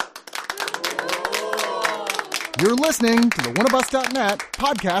You're listening to the oneofus.net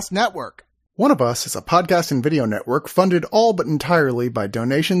podcast network. One of Us is a podcast and video network funded all but entirely by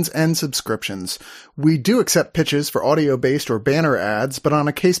donations and subscriptions. We do accept pitches for audio-based or banner ads, but on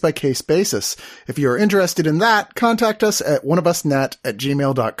a case-by-case basis. If you're interested in that, contact us at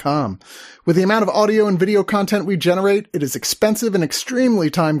oneofusnet@gmail.com. With the amount of audio and video content we generate, it is expensive and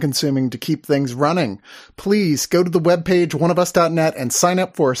extremely time-consuming to keep things running. Please go to the webpage oneofus.net and sign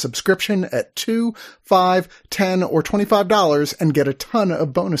up for a subscription at $2, $5, $10, or $25 and get a ton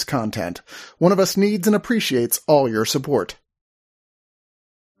of bonus content. One of Us needs and appreciates all your support.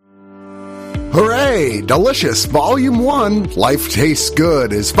 Hooray! Delicious Volume 1, Life Tastes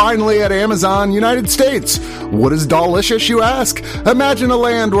Good, is finally at Amazon United States. What is delicious, you ask? Imagine a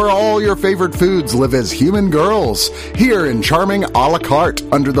land where all your favorite foods live as human girls. Here in charming a la carte,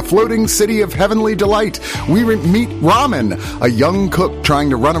 under the floating city of heavenly delight, we meet Ramen, a young cook trying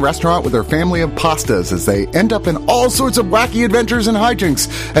to run a restaurant with her family of pastas as they end up in all sorts of wacky adventures and hijinks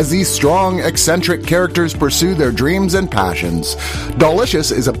as these strong, eccentric characters pursue their dreams and passions.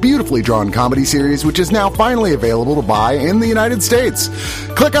 Delicious is a beautifully drawn comedy series which is now finally available to buy in the United States.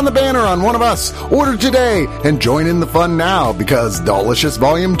 Click on the banner on One of Us, order today, and join in the fun now because Delicious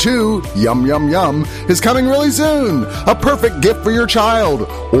Volume 2, Yum Yum Yum, is coming really soon. A perfect gift for your child,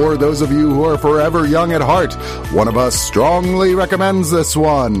 or those of you who are forever young at heart. One of Us strongly recommends this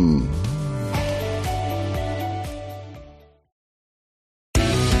one.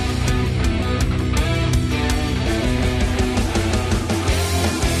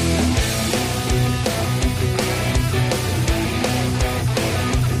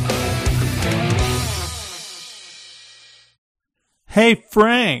 Hey,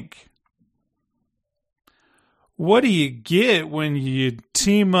 Frank, what do you get when you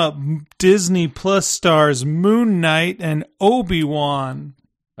team up Disney Plus stars Moon Knight and Obi-Wan?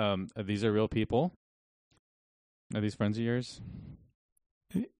 These are real people? Are these friends of yours?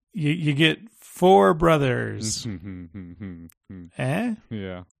 You get 4 brothers. Eh?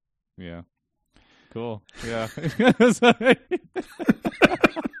 Yeah. Cool. Yeah.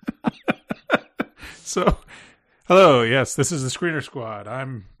 So... Hello, yes, this is the Screener Squad.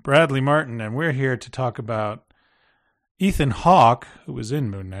 I'm Bradley Martin, and we're here to talk about Ethan Hawke, who was in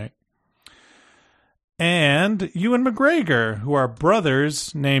Moon Knight, and Ewan McGregor, who are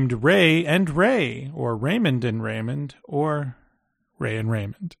brothers named Ray and Ray, or Raymond and Raymond, or Ray and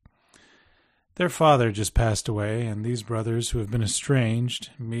Raymond. Their father just passed away, and these brothers, who have been estranged,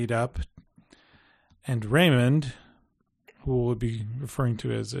 meet up, and Raymond, who we'll be referring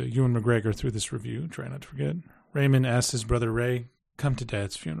to as Ewan McGregor through this review, try not to forget, Raymond asks his brother Ray, come to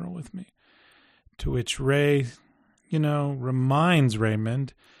Dad's funeral with me. To which Ray, reminds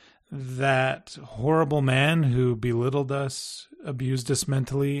Raymond that horrible man who belittled us, abused us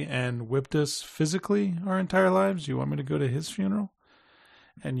mentally, and whipped us physically our entire lives. You want me to go to his funeral?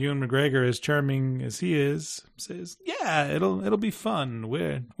 And Ewan McGregor, as charming as he is, says, yeah, it'll be fun.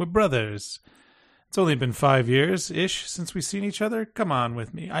 We're brothers. It's only been 5 years-ish since we've seen each other. Come on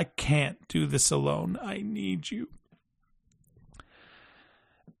with me. I can't do this alone. I need you.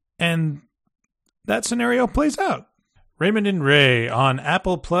 And that scenario plays out. Raymond and Ray on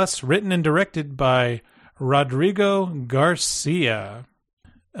Apple Plus, written and directed by Rodrigo Garcia.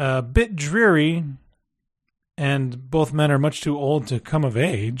 A bit dreary, and both men are much too old to come of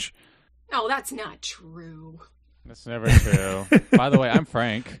age. Oh, that's not true. That's never true. By the way, I'm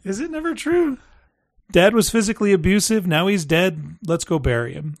Frank. Is it never true? Dad was physically abusive. Now he's dead. Let's go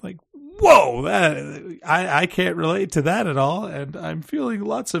bury him. Like, whoa, I can't relate to that at all. And I'm feeling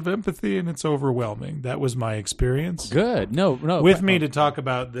lots of empathy, and it's overwhelming. That was my experience. Good. No. With me to talk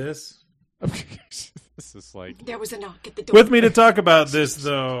about this. This is like... There was a knock at the door. With me to talk about this,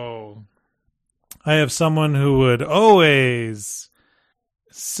 though, I have someone who would always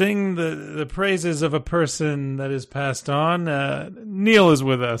sing the praises of a person that is passed on. Neil is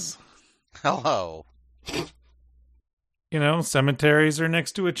with us. Hello. Cemeteries are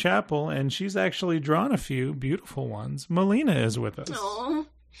next to a chapel, and she's actually drawn a few beautiful ones. Melina is with us. Aw,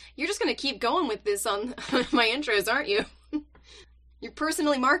 you're just going to keep going with this on my intros, aren't you? You're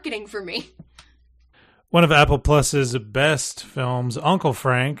personally marketing for me. One of Apple Plus's best films, Uncle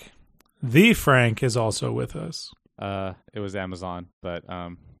Frank. The Frank is also with us. It was Amazon, but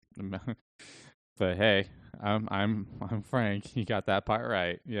hey, I'm Frank. You got that part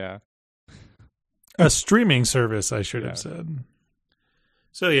right. Yeah. A streaming service, I should have said.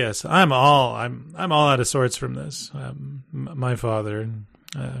 So yes, I'm all out of sorts from this. My father,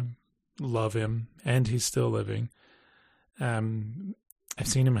 love him, and he's still living. I've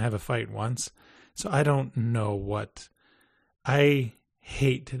seen him have a fight once, so I don't know what. I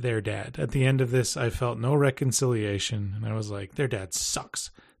hate their dad. At the end of this, I felt no reconciliation, and I was like, their dad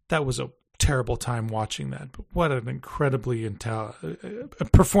sucks. That was a terrible time watching that, but what an incredibly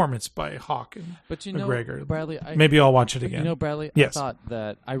performance by Hawke and McGregor. Bradley, maybe I'll watch it again. Bradley, yes. I thought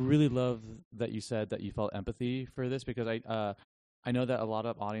that I really love that you said that you felt empathy for this, because I know that a lot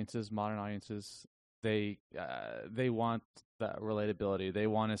of audiences, modern audiences, they want that relatability. They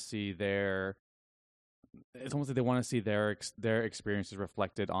want to see it's almost like they want to see their experiences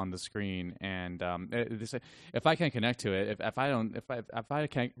reflected on the screen, and if I can't connect to it, if I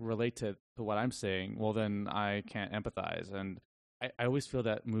can't relate to what I'm saying, well, then I can't empathize. And I always feel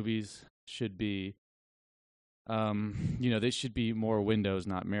that movies should be, they should be more windows,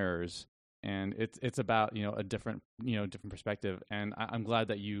 not mirrors. And it's about a different perspective. And I'm glad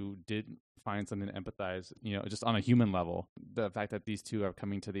that you did find something to empathize, just on a human level. The fact that these two are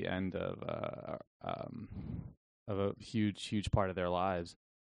coming to the end of a huge part of their lives.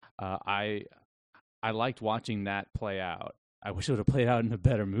 I liked watching that play out. I wish it would have played out in a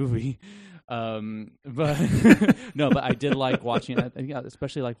better movie, but no. But I did like watching it.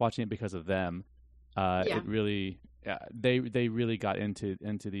 Especially like watching it because of them. It really. They really got into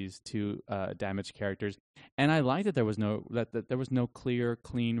these two damaged characters, and I like that there was no clear,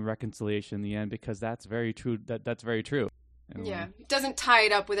 clean reconciliation in the end, because that's very true. That's very true. Yeah, it doesn't tie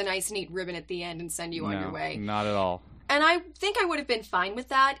it up with a nice, neat ribbon at the end and send you on your way. Not at all. And I think I would have been fine with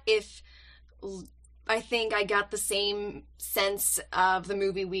that if I think I got the same sense of the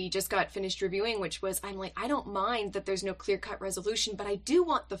movie we just got finished reviewing, which was, I'm like, I don't mind that there's no clear-cut resolution, but I do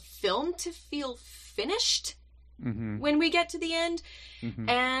want the film to feel finished. Mm-hmm. When we get to the end. Mm-hmm.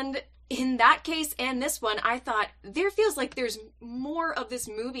 And in that case and this one, I thought there feels like there's more of this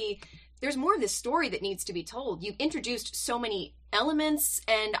movie, there's more of this story that needs to be told. You've introduced so many elements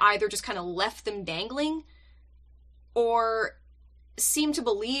and either just kind of left them dangling or seem to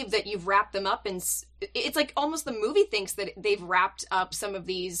believe that you've wrapped them up, and it's like almost the movie thinks that they've wrapped up some of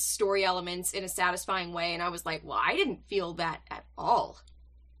these story elements in a satisfying way, and I was like, well, I didn't feel that at all.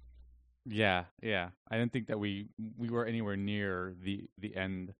 Yeah. I didn't think that we were anywhere near the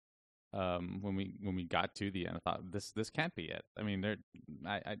end when we got to the end. I thought this can't be it. I mean,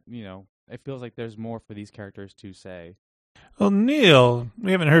 it feels like there's more for these characters to say. Well, Neil,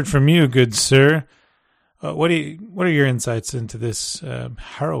 we haven't heard from you, good sir. What are your insights into this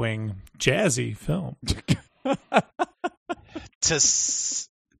harrowing, jazzy film? To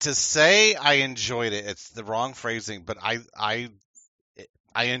say I enjoyed it, it's the wrong phrasing, but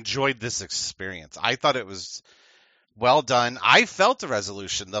I enjoyed this experience. I thought it was well done. I felt the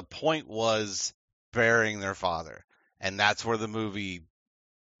resolution. The point was burying their father, and that's where the movie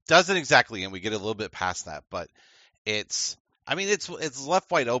doesn't exactly end. We get a little bit past that, but it's left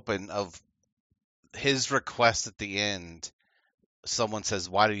wide open of his request at the end. Someone says,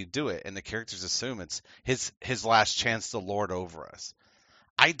 "Why do you do it?" And the characters assume it's his last chance to lord over us.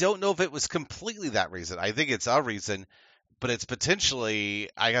 I don't know if it was completely that reason. I think it's a reason. But it's potentially,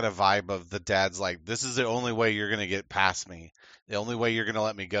 I got a vibe of the dad's like, this is the only way you're going to get past me. The only way you're going to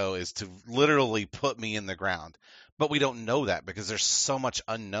let me go is to literally put me in the ground. But we don't know that because there's so much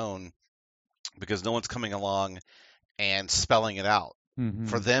unknown, because no one's coming along and spelling it out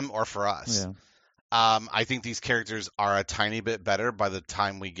for them or for us. Yeah. I think these characters are a tiny bit better by the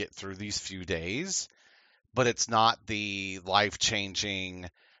time we get through these few days, but it's not the life-changing,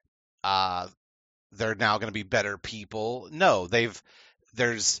 they're now going to be better people. No,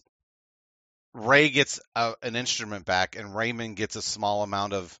 Ray gets an instrument back, and Raymond gets a small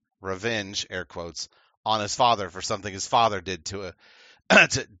amount of revenge, air quotes, on his father for something his father did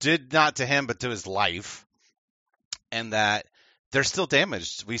did not to him, but to his life, and that they're still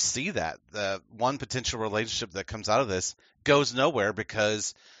damaged. We see that the one potential relationship that comes out of this goes nowhere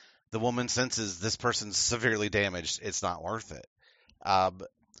because the woman senses this person's severely damaged. It's not worth it.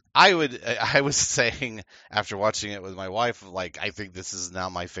 I was saying after watching it with my wife, like, I think this is now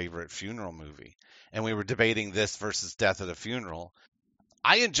my favorite funeral movie. And we were debating this versus Death at a Funeral.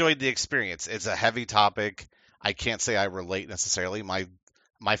 I enjoyed the experience. It's a heavy topic. I can't say I relate necessarily. My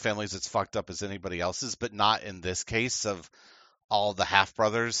family's as fucked up as anybody else's, but not in this case of all the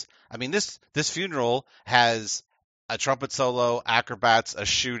half-brothers. I mean, this funeral has a trumpet solo, acrobats, a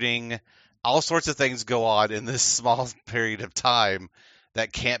shooting, all sorts of things go on in this small period of time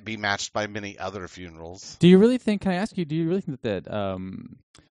that can't be matched by many other funerals. Can I ask you, do you really think that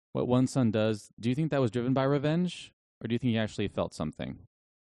what One Son does, do you think that was driven by revenge? Or do you think he actually felt something?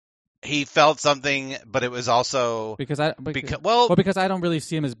 He felt something, but it was also... Because I don't really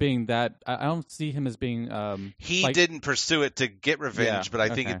see him as being that... I don't see him as being... he didn't pursue it to get revenge, but I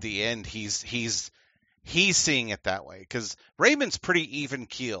think at the end he's he's seeing it that way. Because Raymond's pretty even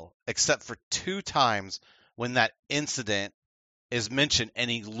keel, except for 2 times when that incident is mentioned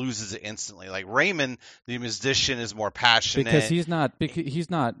and he loses it instantly. Like Raymond, the musician, is more passionate because he's not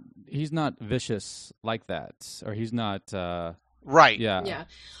vicious like that, or he's not right. Yeah.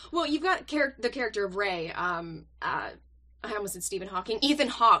 Well, you've got the character of Ray. I almost said Stephen Hawking. Ethan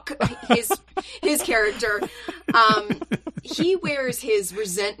Hawke, his character. He wears his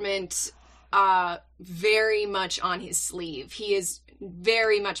resentment very much on his sleeve. He is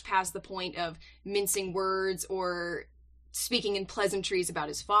very much past the point of mincing words or speaking in pleasantries about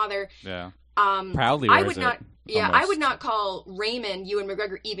his father. Yeah. Proudly wears I would not. it, Yeah, almost. I would not call Raymond, Ewan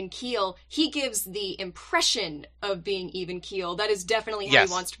McGregor, even keel. He gives the impression of being even keel. That is definitely how Yes.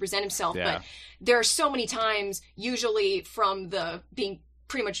 he wants to present himself. Yeah. But there are so many times, usually from the being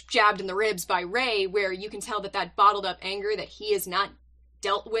pretty much jabbed in the ribs by Ray, where you can tell that bottled up anger that he is not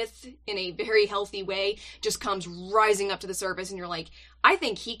dealt with in a very healthy way just comes rising up to the surface, and you're like, I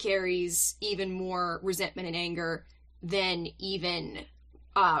think he carries even more resentment and anger than even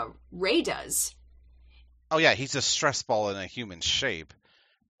Ray does. Oh yeah, he's a stress ball in a human shape,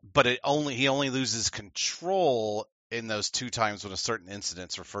 but he only loses control in those 2 times when a certain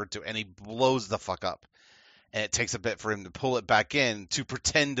incident's referred to, and he blows the fuck up. And it takes a bit for him to pull it back in to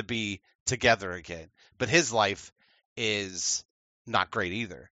pretend to be together again. But his life is not great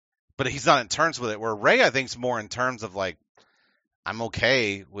either. But he's not in terms with it. Where Ray, I think, is more in terms of like, I'm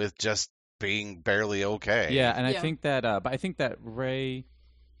okay with just being barely okay. Yeah, and Yeah. I think that Ray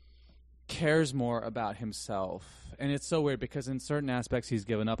cares more about himself, and it's so weird because in certain aspects he's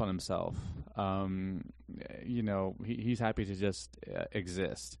given up on himself. He's happy to just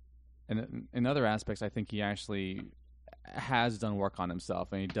exist, and in other aspects, I think he actually has done work on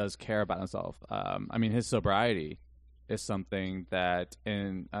himself, and he does care about himself. His sobriety is something that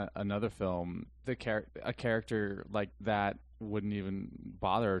in another film, a character like that wouldn't even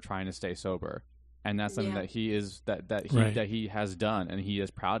bother trying to stay sober. And that's something Yeah. that he is that he has done and he is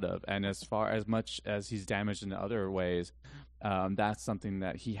proud of. And as far as much as he's damaged in other ways, that's something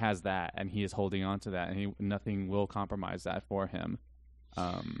that he has that, and he is holding on to that, and nothing will compromise that for him.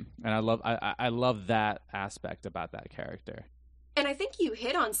 And I love that aspect about that character. And I think you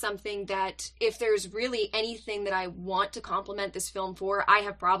hit on something that if there's really anything that I want to compliment this film for, I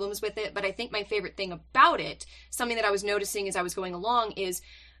have problems with it. But I think my favorite thing about it, something that I was noticing as I was going along, is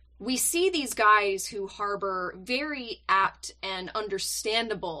we see these guys who harbor very apt and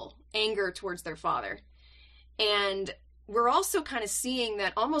understandable anger towards their father. And we're also kind of seeing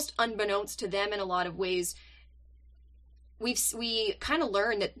that almost unbeknownst to them in a lot of ways, we kind of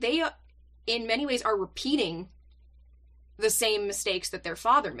learn that they, in many ways, are repeating the same mistakes that their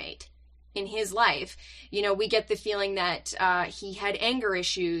father made in his life. We get the feeling that he had anger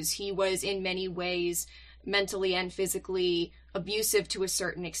issues. He was in many ways mentally and physically abusive to a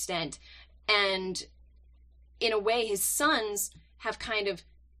certain extent. And in a way, his sons have kind of,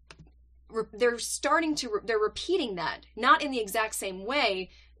 they're repeating that. Not in the exact same way,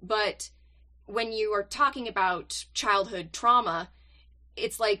 but when you are talking about childhood trauma,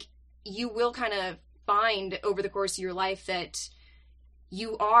 it's like you will kind of find over the course of your life that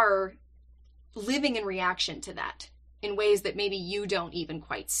you are living in reaction to that in ways that maybe you don't even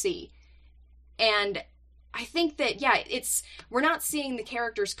quite see. And I think that, we're not seeing the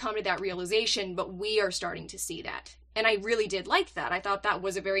characters come to that realization, but we are starting to see that. And I really did like that. I thought that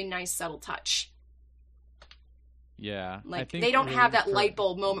was a very nice, subtle touch. Yeah. Like, they don't have that light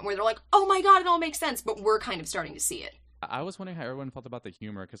bulb moment where they're like, oh my God, it all makes sense, but we're kind of starting to see it. I was wondering how everyone felt about the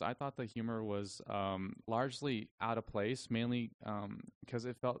humor, because I thought the humor was largely out of place, mainly because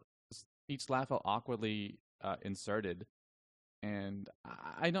each laugh felt awkwardly inserted, and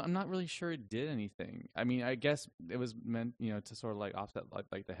I'm not really sure it did anything. I mean, I guess it was meant, to sort of like offset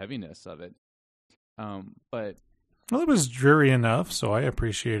like the heaviness of it. But Well, it was dreary enough, so I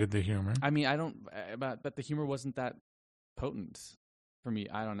appreciated the humor. I mean, but the humor wasn't that potent for me.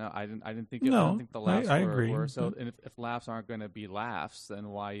 I don't know. I didn't think No, I don't think the laughs I were, agree. were so. And if laughs aren't going to be laughs, then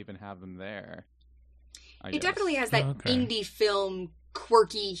why even have them there? I guess. Definitely has that Okay. indie film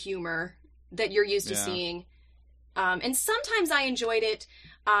quirky humor that you're used to Yeah. seeing. And sometimes I enjoyed it.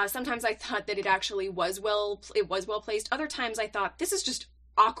 Sometimes I thought that it actually was well placed. Other times I thought, this is just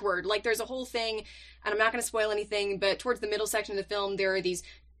awkward. Like, there's a whole thing, and I'm not going to spoil anything, but towards the middle section of the film, there are these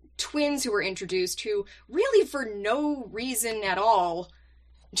twins who are introduced who really, for no reason at all,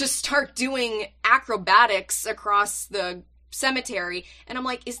 just start doing acrobatics across the cemetery. And I'm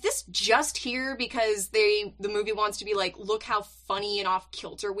like, is this just here because the movie wants to be like, look how funny and off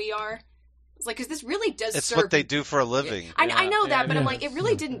kilter we are? It's like, because this really does It's serve... what they do for a living. I know that, but I'm yeah. like, it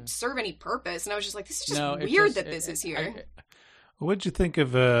really didn't serve any purpose. And I was just like, this is just No, it weird just- that this is here. What'd you think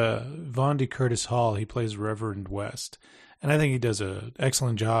of Vondi Curtis Hall? He plays Reverend West, and I think he does an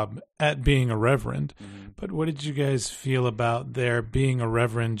excellent job at being a reverend. Mhm. But what did you guys feel about there being a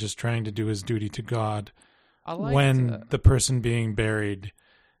reverend just trying to do his duty to God I liked, when the person being buried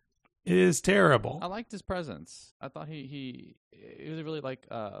is terrible? I liked his presence. I thought he was a really like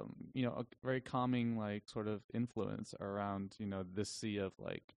a very calming like sort of influence around this sea of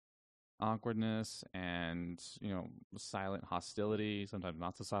like awkwardness and silent hostility, sometimes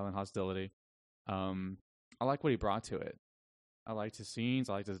not so silent hostility. I like what he brought to it. I liked his scenes.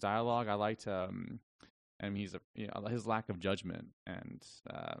 I liked his dialogue. I liked and he's his lack of judgment, and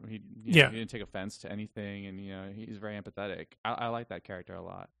he didn't take offense to anything, and he's very empathetic. I like that character a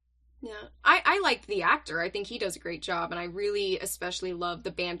lot. Yeah, I liked the actor. I think he does a great job, and I really especially love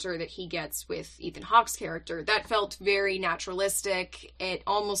the banter that he gets with Ethan Hawke's character. That felt very naturalistic. It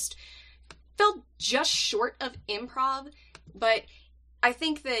almost felt just short of improv, but I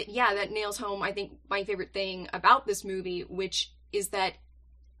think that, that nails home, I think, my favorite thing about this movie, which is that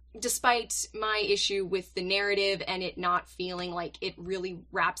despite my issue with the narrative and it not feeling like it really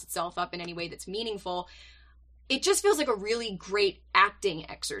wraps itself up in any way that's meaningful, it just feels like a really great acting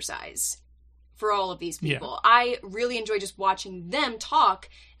exercise for all of these people. Yeah. I really enjoy just watching them talk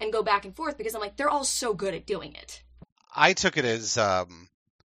and go back and forth because I'm like, they're all so good at doing it. I took it as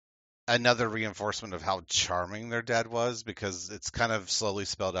another reinforcement of how charming their dad was, because it's kind of slowly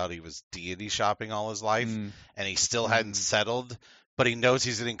spelled out he was deity shopping all his life, and he still hadn't settled, but he knows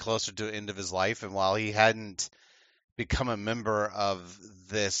he's getting closer to the end of his life, and while he hadn't become a member of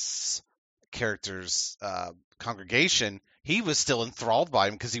this character's congregation, he was still enthralled by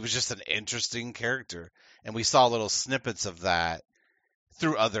him because he was just an interesting character, and we saw little snippets of that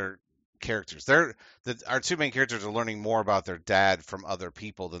through other characters. Our two main characters are learning more about their dad from other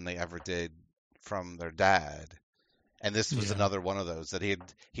people than they ever did from their dad, and this was another one of those that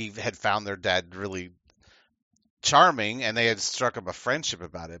he had found their dad really charming, and they had struck up a friendship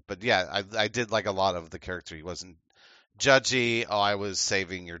about it. But yeah, I did like a lot of the character. He wasn't judgy. Oh, I was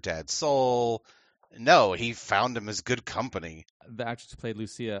saving your dad's soul. No, he found him as good company. The actress who played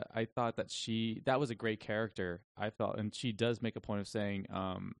Lucia, I thought that was a great character, I felt, and she does make a point of saying,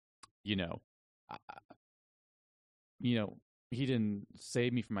 he didn't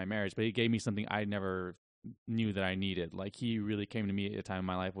save me from my marriage, but he gave me something I never knew that I needed. Like, he really came to me at a time in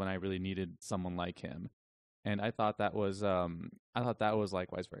my life when I really needed someone like him. And I thought that was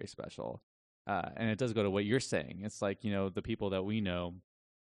likewise very special. And it does go to what you're saying. It's like, the people that we know,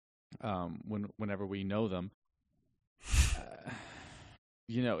 whenever we know them,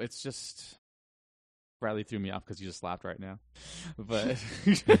 it's just... Bradley threw me off because you just laughed right now. But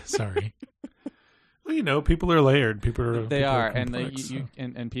sorry. Well, people are layered. They are, and complex,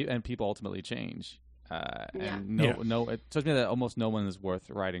 and people ultimately change. And it tells me that almost no one is worth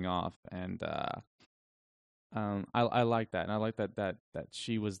writing off. And I like that, and I like that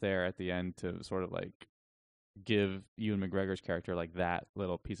she was there at the end to sort of like give Ewan McGregor's character like that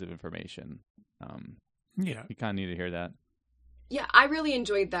little piece of information. You kind of need to hear that. Yeah, I really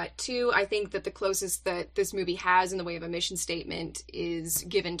enjoyed that too. I think that the closest that this movie has in the way of a mission statement is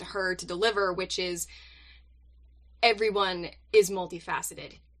given to her to deliver, which is everyone is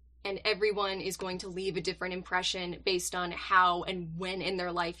multifaceted and everyone is going to leave a different impression based on how and when in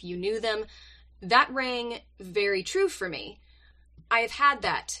their life you knew them. That rang very true for me. I have had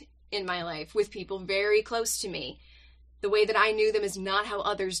that in my life with people very close to me. The way that I knew them is not how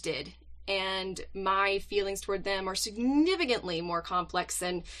others did. And my feelings toward them are significantly more complex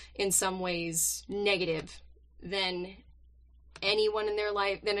and, in some ways, negative than anyone in their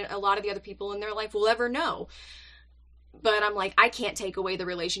life, than a lot of the other people in their life will ever know. But I'm like, I can't take away the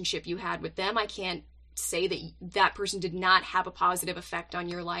relationship you had with them. I can't say that that person did not have a positive effect on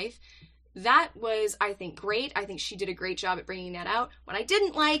your life. That was, I think, great. I think she did a great job at bringing that out. What I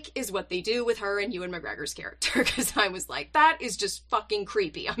didn't like is what they do with her and Ewan McGregor's character, because I was like, that is just fucking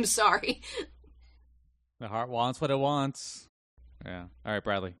creepy. I'm sorry. The heart wants what it wants. Yeah. All right,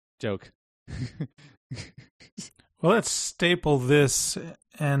 Bradley. Joke. Well, let's staple this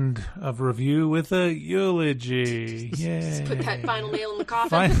end of review with a eulogy. Yay. Just put that final nail in the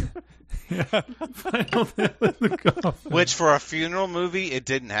coffin. Final nail in the coffin. Which, for a funeral movie, it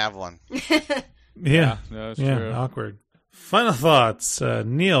didn't have one. Yeah, that's true. Awkward. Final thoughts.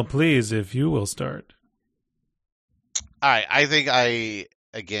 Neil, please, if you will start. All right, I think I,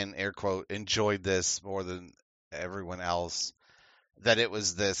 again, air quote, enjoyed this more than everyone else. That it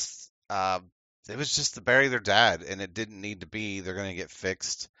was it was just to bury their dad, and it didn't need to be they're going to get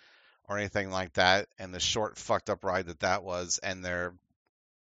fixed or anything like that, and the short fucked up ride that was, and they're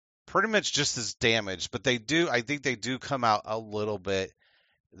pretty much just as damaged, but I think they do come out a little bit.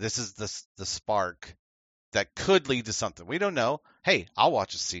 This is the spark that could lead to something. We don't know. Hey, I'll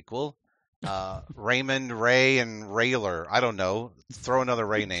watch a sequel. Raymond, Ray, and Rayler. I don't know. Throw another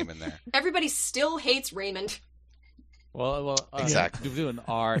Ray name in there. Everybody still hates Raymond. Well, exactly. Do an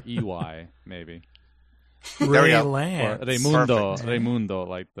R-E-Y, maybe. There we go. Or Raimundo,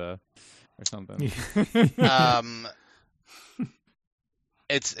 like or something.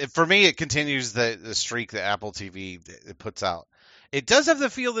 For me, it continues the streak that Apple TV it puts out. It does have the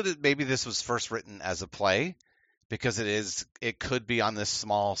feel that maybe this was first written as a play, because it could be on this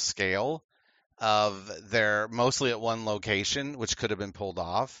small scale of they're mostly at one location, which could have been pulled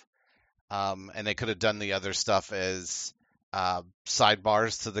off. And they could have done the other stuff as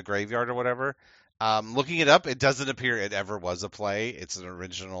sidebars to the graveyard or whatever. Looking it up, it doesn't appear it ever was a play. It's an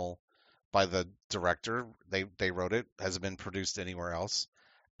original by the director. They wrote it. Hasn't been produced anywhere else.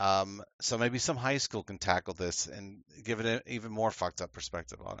 So maybe some high school can tackle this and give it an even more fucked up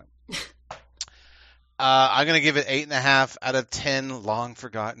perspective on it. I'm going to give it 8.5 out of 10 long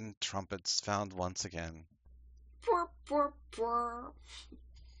forgotten trumpets found once again.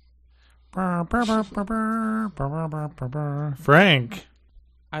 Frank.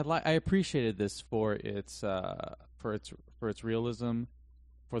 I appreciated this for its realism,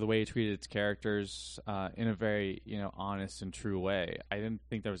 for the way it treated its characters in a very honest and true way. I didn't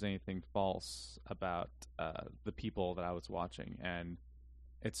think there was anything false about the people that I was watching, and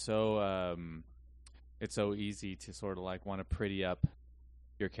it's so easy to sort of like want to pretty up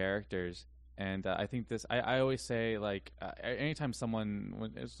your characters. And I think this. I always say, like, anytime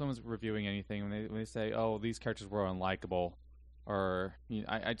when someone's reviewing anything, when they say, "Oh, these characters were unlikable," or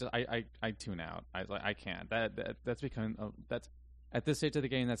I tune out. I can't. That's become that's at this stage of the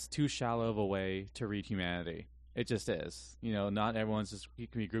game. That's too shallow of a way to read humanity. It just is. Not everyone's can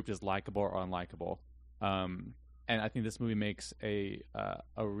be grouped as likable or unlikable. And I think this movie makes a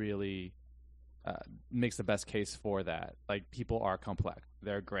really makes the best case for that. Like, people are complex.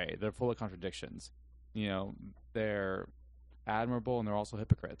 They're gray. They're full of contradictions. They're admirable, and they're also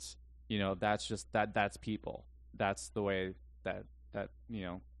hypocrites. That's just that's people. That's the way that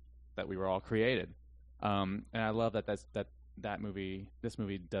we were all created. And I love that this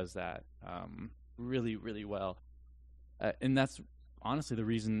movie does that really, really well. And that's honestly the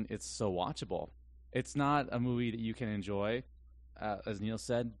reason it's so watchable. It's not a movie that you can enjoy, as Neil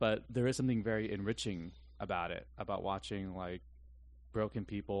said, but there is something very enriching about it, about watching like broken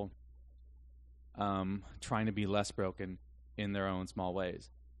people trying to be less broken in their own small ways.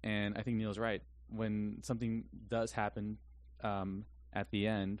 And I think Neil's right. When something does happen at the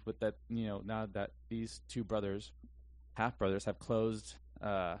end, with that, now that these two half brothers, have closed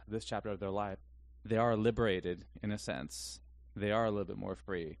this chapter of their life, they are liberated in a sense. They are a little bit more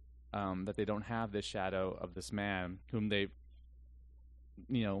free. That they don't have this shadow of this man whom they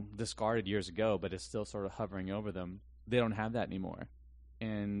discarded years ago, but is still sort of hovering over them. They don't have that anymore.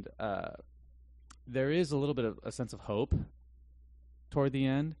 And there is a little bit of a sense of hope toward the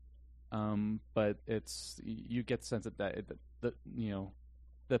end, but you get the sense that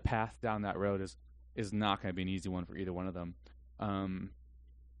the path down that road is not going to be an easy one for either one of them.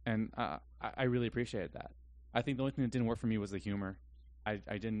 And I really appreciated that. I think the only thing that didn't work for me was the humor. I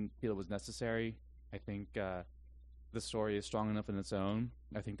didn't feel it was necessary. I think the story is strong enough in its own.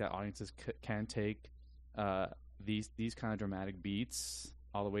 I think that audiences can take these kind of dramatic beats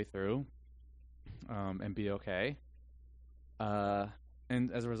all the way through and be okay.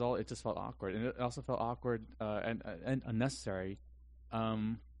 And as a result, it just felt awkward. And it also felt awkward and unnecessary.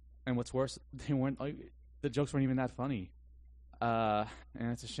 And what's worse, the jokes weren't even that funny. And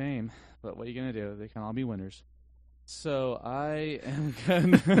it's a shame. But what are you going to do? They can all be winners. So I am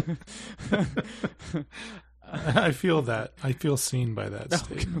going I feel that. I feel seen by that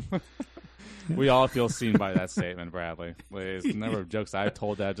statement. We all feel seen by that statement, Bradley. There's a number of jokes I've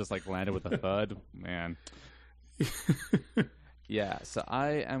told that just like landed with a thud. Man. Yeah, so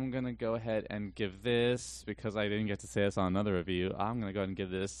I am going to go ahead and give this, because I didn't get to say this on another review, I'm going to go ahead and give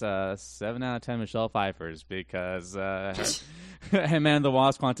this 7 out of 10 Michelle Pfeiffers, because Ant-Man and the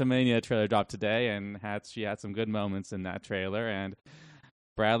Wasp: Quantumania trailer dropped today, and she had some good moments in that trailer, and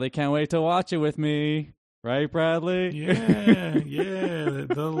Bradley can't wait to watch it with me. Right, Bradley? Yeah.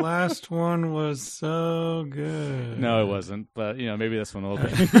 The last one was so good. No, it wasn't, but maybe this one will be.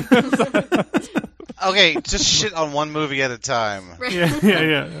 Okay, just shit on one movie at a time. Right.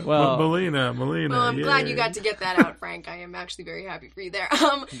 Yeah. Well, Melina. Well, I'm glad you got to get that out, Frank. I am actually very happy for you there.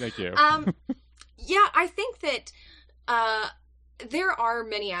 Thank you. Yeah, I think that there are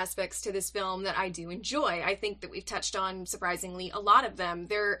many aspects to this film that I do enjoy. I think that we've touched on, surprisingly, a lot of them.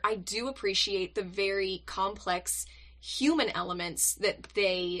 I do appreciate the very complex human elements that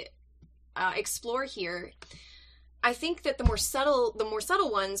they explore here. I think that the more subtle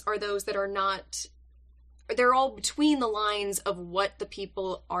ones are those that are not. They're all between the lines of what the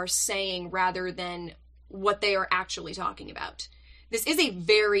people are saying rather than what they are actually talking about. This is a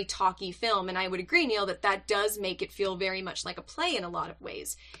very talky film, and I would agree, Neil, that does make it feel very much like a play in a lot of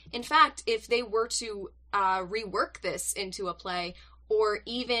ways. In fact, if they were to rework this into a play, or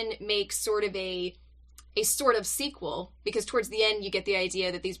even make sort of a sort of sequel, because towards the end you get the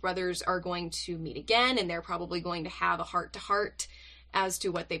idea that these brothers are going to meet again, and they're probably going to have a heart-to-heart as to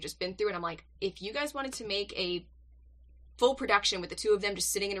what they've just been through. And I'm like, if you guys wanted to make a full production with the two of them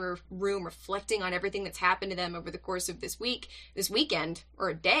just sitting in a room reflecting on everything that's happened to them over the course of this weekend, or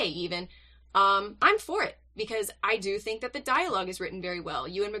a day even, I'm for it, because I do think that the dialogue is written very well.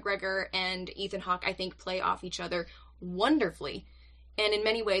 Ewan McGregor and Ethan Hawke, I think, play off each other wonderfully. And in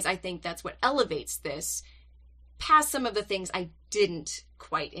many ways, I think that's what elevates this past some of the things I didn't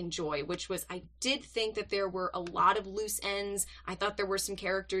quite enjoy, which was I did think that there were a lot of loose ends. I thought there were some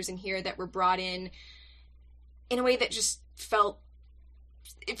characters in here that were brought in a way that just felt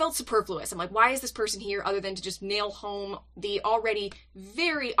superfluous. I'm like, why is this person here other than to just nail home the already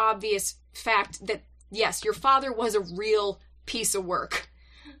very obvious fact that, yes, your father was a real piece of work.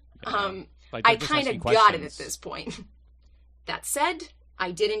 I kind of got it at this point. That said,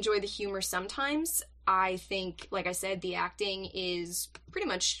 I did enjoy the humor sometimes. I think, like I said, the acting is pretty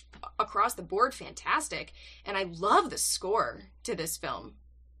much across the board fantastic. And I love the score to this film.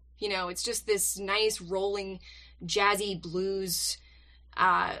 You know, it's just this nice rolling jazzy blues,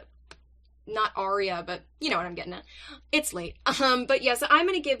 not aria, but you know what I'm getting at. It's late. But yeah, so I'm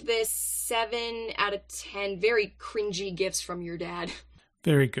going to give this 7 out of 10 very cringy gifts from your dad.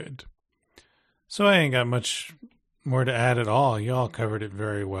 Very good. So I ain't got much more to add at all. You all covered it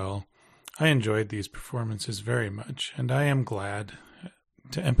very well. I enjoyed these performances very much, and I am glad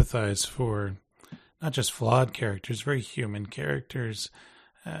to empathize for not just flawed characters, very human characters,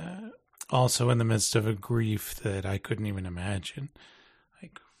 also in the midst of a grief that I couldn't even imagine.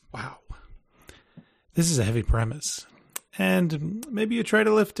 Like, wow. This is a heavy premise. And maybe you try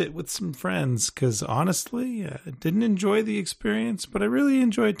to lift it with some friends, because honestly, I didn't enjoy the experience, but I really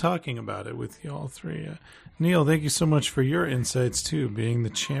enjoyed talking about it with you all three. Neil, thank you so much for your insights, too, being the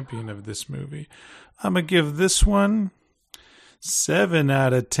champion of this movie. I'm going to give this one 7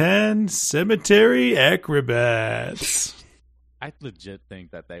 out of 10 Cemetery Acrobats. I legit think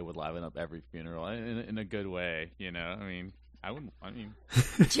that they would liven up every funeral in a good way, you know? I mean,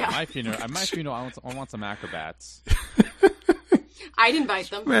 yeah. my funeral, I want some acrobats. I'd invite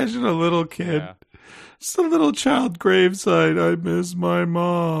them. Imagine a little kid. Yeah. Just a little child graveside. I miss my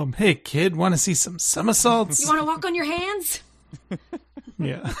mom. Hey, kid, want to see some somersaults? You want to walk on your hands?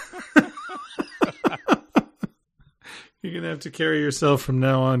 Yeah. You're going to have to carry yourself from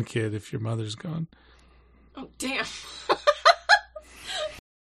now on, kid, if your mother's gone. Oh, damn.